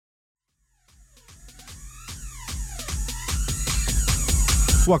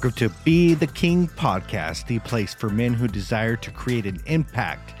Welcome to Be the King podcast, the place for men who desire to create an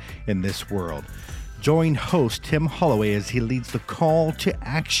impact in this world. Join host Tim Holloway as he leads the call to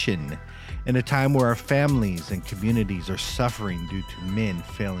action in a time where our families and communities are suffering due to men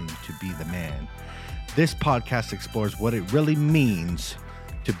failing to be the man. This podcast explores what it really means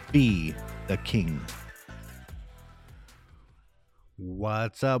to be the king.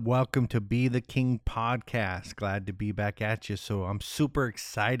 What's up? Welcome to Be the King podcast. Glad to be back at you. So I'm super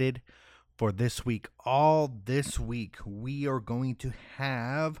excited for this week. All this week, we are going to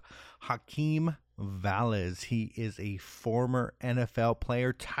have Hakeem Valles. He is a former NFL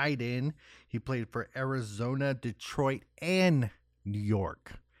player, tight end. He played for Arizona, Detroit, and New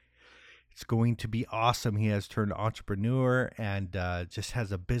York. It's going to be awesome. He has turned entrepreneur and just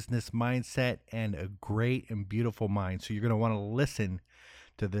has a business mindset and a great and beautiful mind. So you're going to want to listen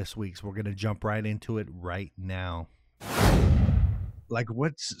to this week's. We're going to jump right into it right now. Like,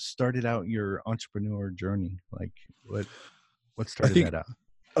 what started out your entrepreneur journey? Like, what started that out?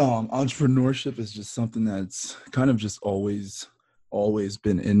 Entrepreneurship is just something that's kind of just always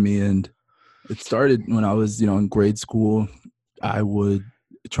been in me. And it started when I was, in grade school. I would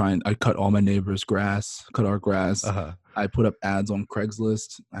I cut all my neighbors' grass, cut our grass. I put up ads on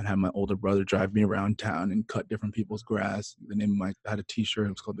Craigslist. I'd have my older brother drive me around town and cut different people's grass. I had a t-shirt.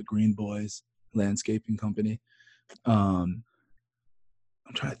 It was called the Green Boys Landscaping Company. I'm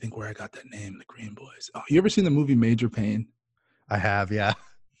trying to think where I got that name, the Green Boys. Oh, you ever seen the movie Major Payne? I have, yeah.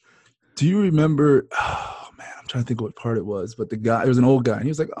 Do you remember? Oh man, I'm trying to think what part it was. But there was an old guy, and he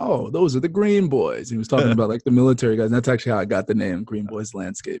was like, "Oh, those are the Green Boys." And he was talking about like the military guys. And that's actually how I got the name Green Boys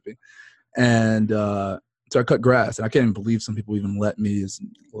Landscaping. And so I cut grass, and I can't even believe some people even let me, as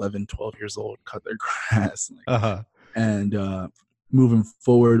 11, 12 years old, cut their grass. And moving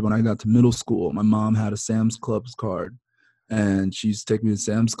forward, when I got to middle school, my mom had a Sam's Club's card, and she used to take me to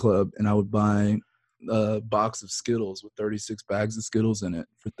Sam's Club, and I would buy a box of Skittles with 36 bags of Skittles in it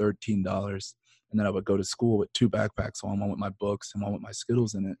for $13. And then I would go to school with 2 backpacks, one with my books and one with my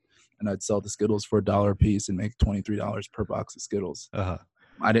Skittles in it. And I'd sell the Skittles for $1 a piece and make $23 per box of Skittles.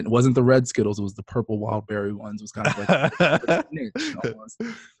 It wasn't the red Skittles, it was the purple wild berry ones. It was kind of like niche almost.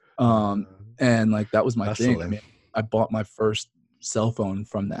 And like that was my thing. I mean, I bought my first cell phone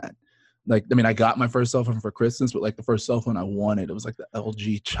from that. I got my first cell phone for Christmas, but like the first cell phone I wanted, it was like the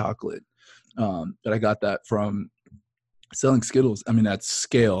LG chocolate. But I got that from selling Skittles. I mean, at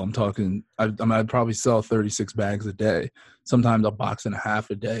scale, I'm talking, I'd probably sell 36 bags a day, sometimes a box and a half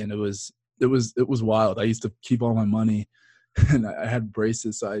a day. And it was wild. I used to keep all my money, and I had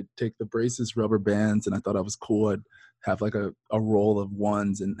braces. So I'd take the braces, rubber bands, and I thought I was cool. I'd have like a roll of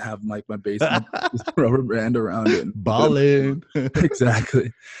ones and have like my basement rubber band around it. Ballin'.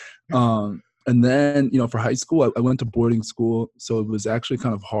 Exactly. And then, for high school, I went to boarding school. So it was actually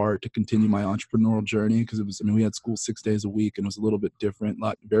kind of hard to continue my entrepreneurial journey because we had school 6 days a week, and it was a little bit different,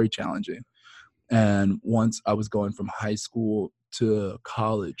 very challenging. And once I was going from high school to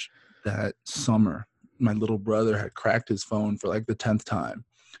college that summer, my little brother had cracked his phone for like the 10th time.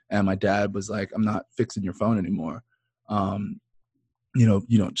 And my dad was like, "I'm not fixing your phone anymore.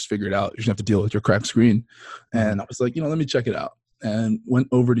 Just figure it out. You're gonna have to deal with your cracked screen." And I was like, let me check it out. And went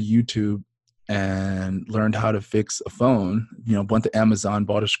over to YouTube and learned how to fix a phone. Went to Amazon,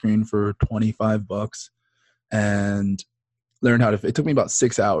 bought a screen for $25 and learned how to. It took me about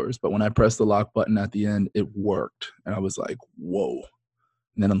 6 hours, but when I pressed the lock button at the end, it worked. And I was like, whoa.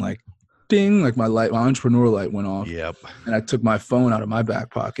 And then I'm like, ding, like my entrepreneur light went off. Yep. And I took my phone out of my back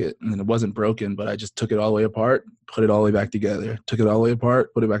pocket, and it wasn't broken, but I just took it all the way apart, put it all the way back together, took it all the way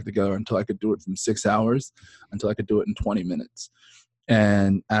apart, put it back together until I could do it from 6 hours, until I could do it in 20 minutes.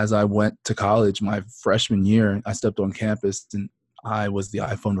 And as I went to college, my freshman year, I stepped on campus and I was the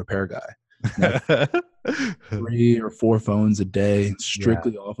iPhone repair guy. 3 or 4 phones a day,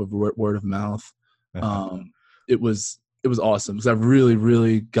 strictly off of word of mouth. It was awesome because I really,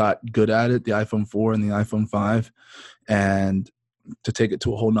 really got good at it, the iPhone 4 and the iPhone 5. And to take it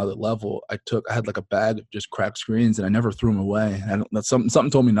to a whole nother level, I had like a bag of just cracked screens, and I never threw them away.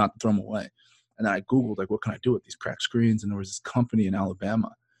 Something told me not to throw them away. And then I Googled, like, what can I do with these cracked screens? And there was this company in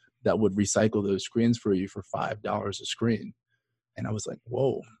Alabama that would recycle those screens for you for $5 a screen. And I was like,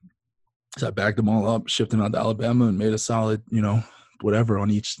 whoa. So I bagged them all up, shipped them out to Alabama, and made a solid, whatever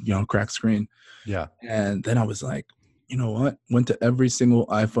on each, cracked screen. Yeah. And then I was like, you know what? Went to every single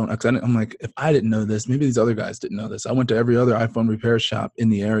iPhone. I'm like, if I didn't know this, maybe these other guys didn't know this. I went to every other iPhone repair shop in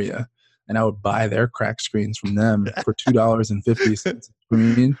the area, and I would buy their cracked screens from them for $2.50 a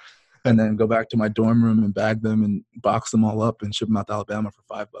screen. And then go back to my dorm room and bag them and box them all up and ship them out to Alabama for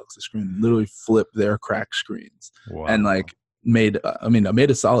 $5 a screen. Literally flip their cracked screens. Wow. And like I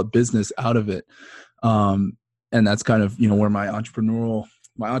made a solid business out of it. And that's kind of, where my entrepreneurial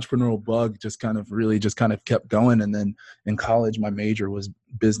bug just kind of kept going. And then in college, my major was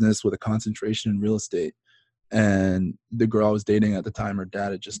business with a concentration in real estate. And the girl I was dating at the time, her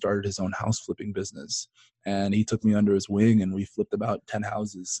dad had just started his own house flipping business. And he took me under his wing, and we flipped about 10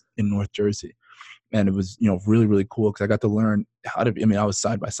 houses in North Jersey. And it was, really, really cool because I got to learn I was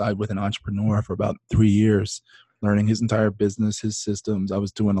side by side with an entrepreneur for about 3 years, learning his entire business, his systems. I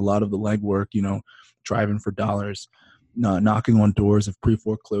was doing a lot of the legwork, driving for dollars, knocking on doors of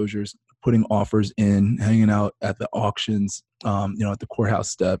pre-foreclosures, putting offers in, hanging out at the auctions, at the courthouse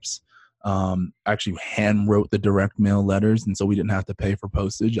steps. Actually hand wrote the direct mail letters. And so we didn't have to pay for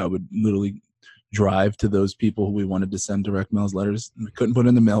postage. I would literally drive to those people who we wanted to send direct mails letters. We couldn't put it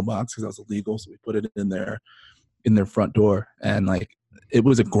in the mailbox because that was illegal. So we put it in their front door. And like, it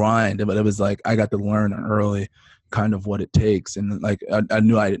was a grind, but it was like, I got to learn early kind of what it takes. And like, I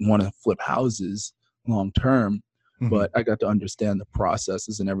knew I didn't want to flip houses long term, but I got to understand the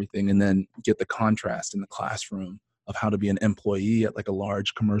processes and everything, and then get the contrast in the classroom of how to be an employee at like a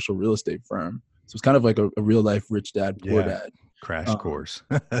large commercial real estate firm. So it's kind of like a real life rich dad, poor dad crash course.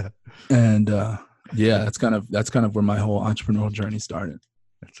 And that's kind of where my whole entrepreneurial journey started.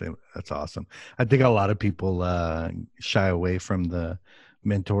 That's awesome. I think a lot of people shy away from the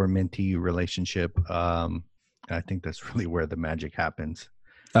mentor-mentee relationship. I think that's really where the magic happens.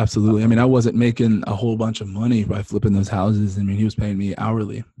 Absolutely. I mean, I wasn't making a whole bunch of money by flipping those houses. I mean, he was paying me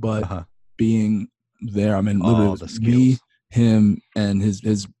hourly, but being there, I mean, literally it was me, him, and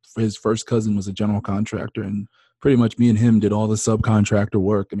his first cousin was a general contractor, and pretty much me and him did all the subcontractor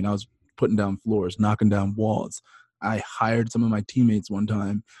work. I mean, I was putting down floors, knocking down walls. I hired some of my teammates one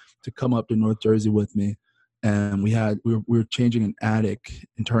time to come up to North Jersey with me, and we were changing an attic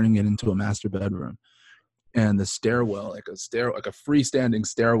and turning it into a master bedroom. And the stairwell, like a freestanding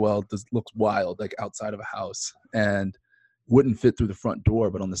stairwell, just looks wild, like outside of a house, and wouldn't fit through the front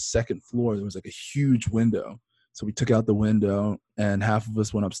door. But on the second floor, there was like a huge window. So we took out the window, and half of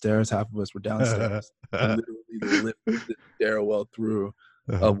us went upstairs, half of us were downstairs. And literally lifted the stairwell through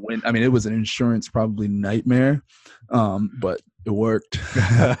a window. I mean, it was an insurance probably nightmare, but it worked.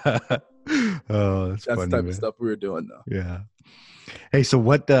 Oh, that's funny, the type of stuff we were doing, though. Yeah. Hey, so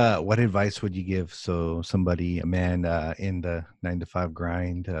what advice would you give? So a man in the 9-to-5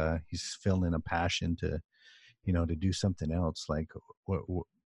 grind, he's feeling a passion to do something else. Like,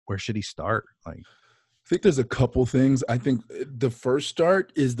 where should he start? Like, I think there's a couple things. I think the first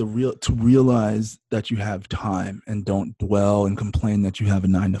start is to realize that you have time, and don't dwell and complain that you have a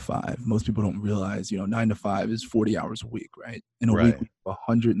 9-to-5. Most people don't realize, 9-to-5 is 40 hours a week, right? In a week, we have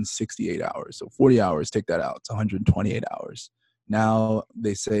 168 hours. So 40 hours, take that out. It's 128 hours. Now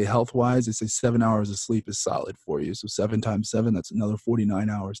they say health-wise, they say 7 hours of sleep is solid for you. So 7 times 7, that's another 49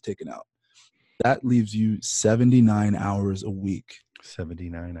 hours taken out. That leaves you 79 hours a week.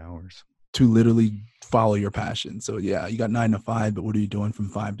 79 hours. To literally follow your passion. So yeah, you got 9-to-5, but what are you doing from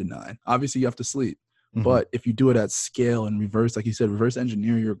 5 to 9? Obviously you have to sleep, but if you do it at scale and reverse, like you said, reverse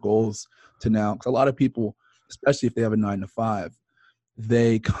engineer your goals to now, because a lot of people, especially if they have a 9-to-5,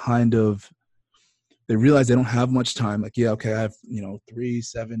 they realize they don't have much time. Like, yeah, okay, I have, 3,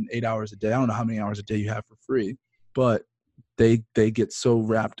 7, 8 hours a day. I don't know how many hours a day you have for free, but they get so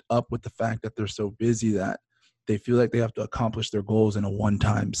wrapped up with the fact that they're so busy that they feel like they have to accomplish their goals in a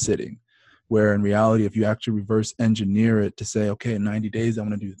one-time sitting. Where in reality, if you actually reverse engineer it to say, okay, in 90 days, I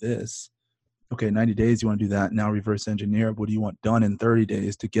want to do this. Okay, 90 days, you want to do that. Now reverse engineer it. What do you want done in 30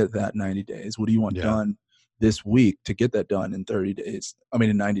 days to get that 90 days? What do you want done this week to get that done in 30 days? I mean,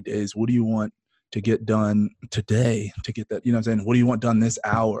 in 90 days, what do you want to get done today to get that? You know what I'm saying? What do you want done this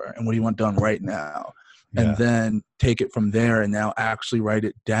hour? And what do you want done right now? Yeah. And then take it from there and now actually write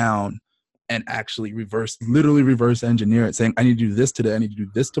it down and actually literally reverse engineer it, saying, I need to do this today. I need to do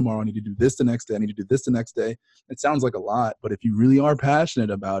this tomorrow. I need to do this the next day. I need to do this the next day. It sounds like a lot, but if you really are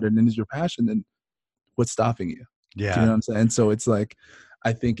passionate about it and it's your passion, then what's stopping you? Yeah. Do you know what I'm saying? So it's like,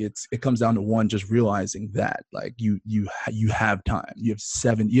 I think it comes down to one, just realizing that like you have time. You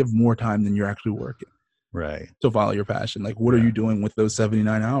have more time than you're actually working. Right. To follow your passion. Like, what are you doing with those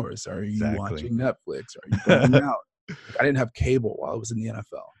 79 hours? Are you watching Netflix? Are you going out? I didn't have cable while I was in the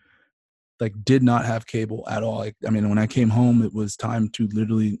NFL. Like, did not have cable at all. Like, I mean, when I came home, it was time to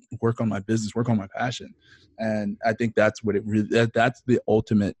literally work on my business, work on my passion. And I think that's what that's the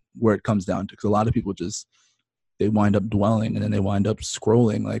ultimate where it comes down to. Because a lot of people they wind up dwelling and then they wind up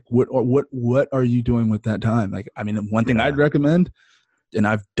scrolling. Like, what are you doing with that time? Like, I mean, one thing I'd recommend, and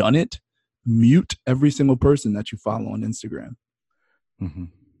I've done it, mute every single person that you follow on Instagram.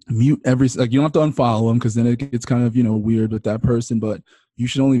 mute every, like, you don't have to unfollow them because then it gets kind of, weird with that person, but you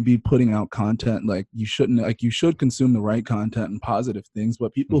should only be putting out content. Like, you shouldn't, like, you should consume the right content and positive things,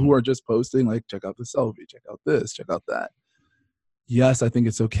 but people who Mhm. are just posting, like, check out the selfie, check out this, check out that. Yes, I think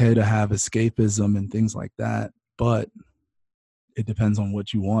it's okay to have escapism and things like that, but it depends on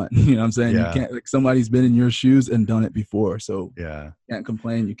what you want. You know what I'm saying? You Yeah. can't, like, somebody's been in your shoes and done it before. So Yeah. you can't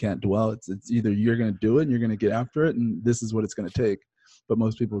complain, you can't dwell. It's either you're going to do it and you're going to get after it, and this is what it's going to take. But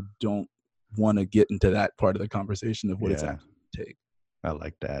most people don't want to get into that part of the conversation of what it's Yeah. actually going to take. I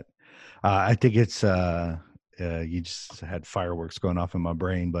like that. I think it's you just had fireworks going off in my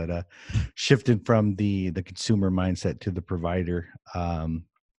brain, but shifting from the consumer mindset to the provider,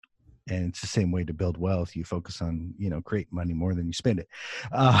 and it's the same way to build wealth. You focus on create money more than you spend it,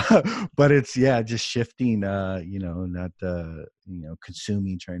 but it's just shifting. Not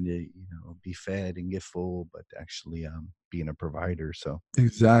consuming, trying to be fed and get full, but actually being a provider. So I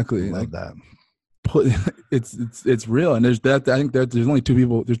Exactly. Like, love that. put it's real, and there's that. I think that there's only two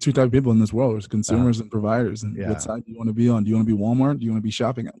people. There's two types of people in this world. There's consumers and providers. And what Yeah. side do you want to be on? Do you want to be Walmart? Do you want to be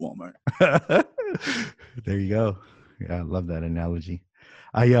shopping at Walmart? There you go. Yeah, I love that analogy.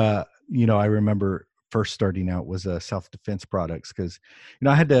 I remember first starting out was self-defense products because,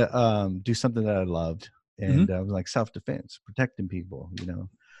 I had to do something that I loved, Mm-hmm. and I was like self-defense, protecting people.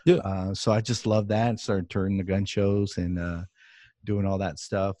 Yeah, So I just loved that and started touring the gun shows and doing all that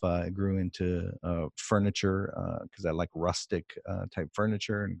stuff. I grew into furniture because I like rustic type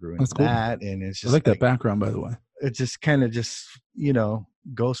furniture, and grew into that's cool. that. And it's I just like that background, by the way. it just kind of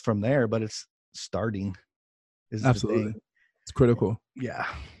goes from there, but it's starting is the Absolutely, thing. it's critical. Yeah.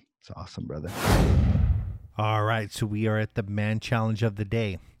 It's awesome, brother. All right, so we are at the man challenge of the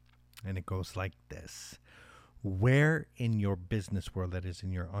day, and it goes like this. Where in your business world, that is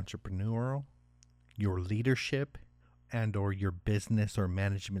in your entrepreneurial, your leadership, and or your business or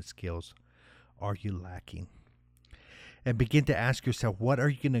management skills, are you lacking? And begin to ask yourself, what are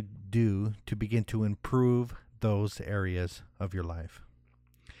you going to do to begin to improve those areas of your life?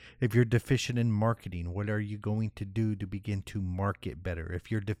 If you're deficient in marketing, what are you going to do to begin to market better? If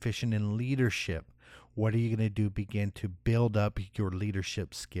you're deficient in leadership, what are you going to do to begin to build up your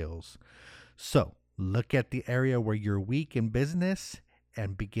leadership skills? So look at the area where you're weak in business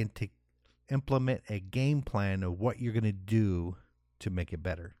and begin to implement a game plan of what you're going to do to make it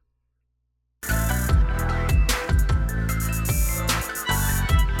better.